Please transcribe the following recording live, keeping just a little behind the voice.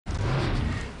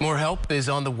More help is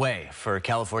on the way for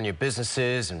California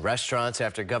businesses and restaurants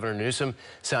after Governor Newsom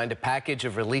signed a package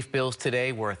of relief bills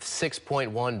today worth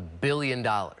 $6.1 billion.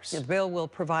 The bill will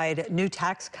provide new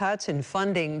tax cuts and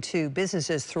funding to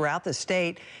businesses throughout the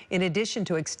state, in addition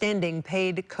to extending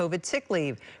paid COVID sick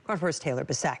leave. KRON 4's Taylor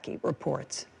Bisacky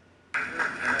reports.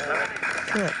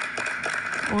 Good.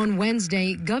 On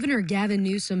Wednesday, Governor Gavin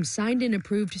Newsom signed and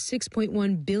approved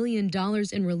 $6.1 billion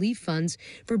in relief funds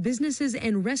for businesses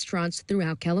and restaurants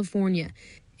throughout California.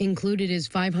 Included is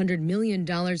 $500 million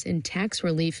in tax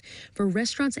relief for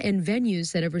restaurants and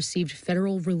venues that have received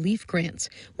federal relief grants,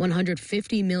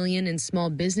 $150 million in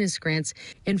small business grants,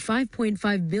 and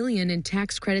 $5.5 billion in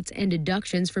tax credits and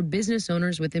deductions for business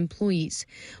owners with employees.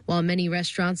 While many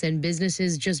restaurants and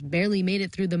businesses just barely made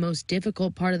it through the most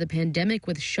difficult part of the pandemic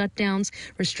with shutdowns,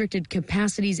 restricted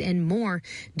capacities, and more,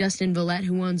 Dustin Villette,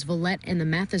 who owns Villette and the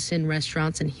Matheson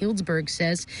restaurants in Healdsburg,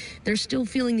 says they're still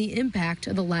feeling the impact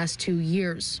of the last 2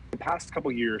 years. The past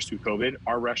couple of years through COVID,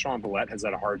 our restaurant Villette has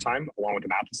had a hard time, along with the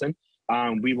Matheson.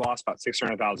 We lost about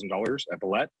 $600,000 at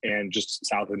Villette and just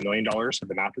south of $1 million at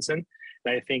the Matheson.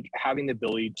 And I think having the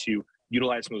ability to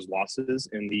utilize those losses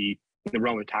in the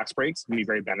realm of tax breaks can be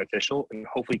very beneficial and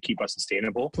hopefully keep us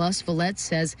sustainable. Plus, Villette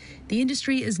says the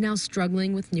industry is now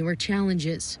struggling with newer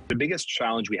challenges. The biggest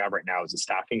challenge we have right now is a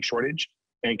staffing shortage,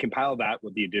 and compile that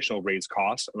with the additional raised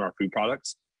costs on our food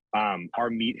products. Our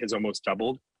meat has almost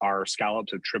doubled. Our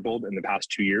scallops have tripled in the past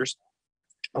 2 years.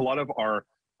 A lot of our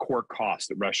core costs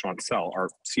that restaurants sell, our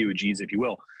COGs, if you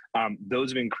will,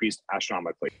 those have increased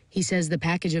astronomically. He says the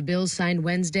package of bills signed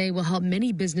Wednesday will help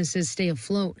many businesses stay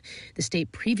afloat. The state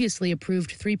previously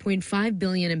approved $3.5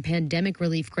 billion in pandemic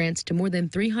relief grants to more than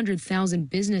 300,000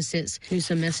 businesses.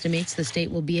 Newsom estimates the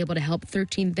state will be able to help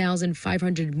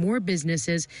 13,500 more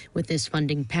businesses with this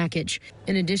funding package.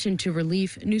 In addition to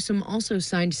relief, Newsom also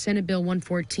signed Senate Bill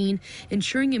 114,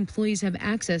 ensuring employees have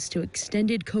access to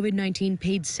extended COVID-19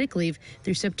 paid sick leave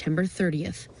through September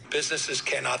 30th. Businesses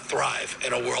cannot thrive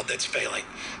in a world that's failing.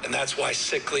 And that's why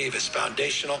sick leave is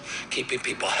foundational. Keeping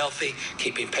people healthy,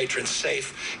 keeping patrons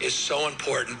safe is so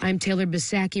important. I'm Taylor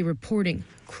Bisacky reporting,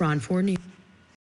 KRON 4 News.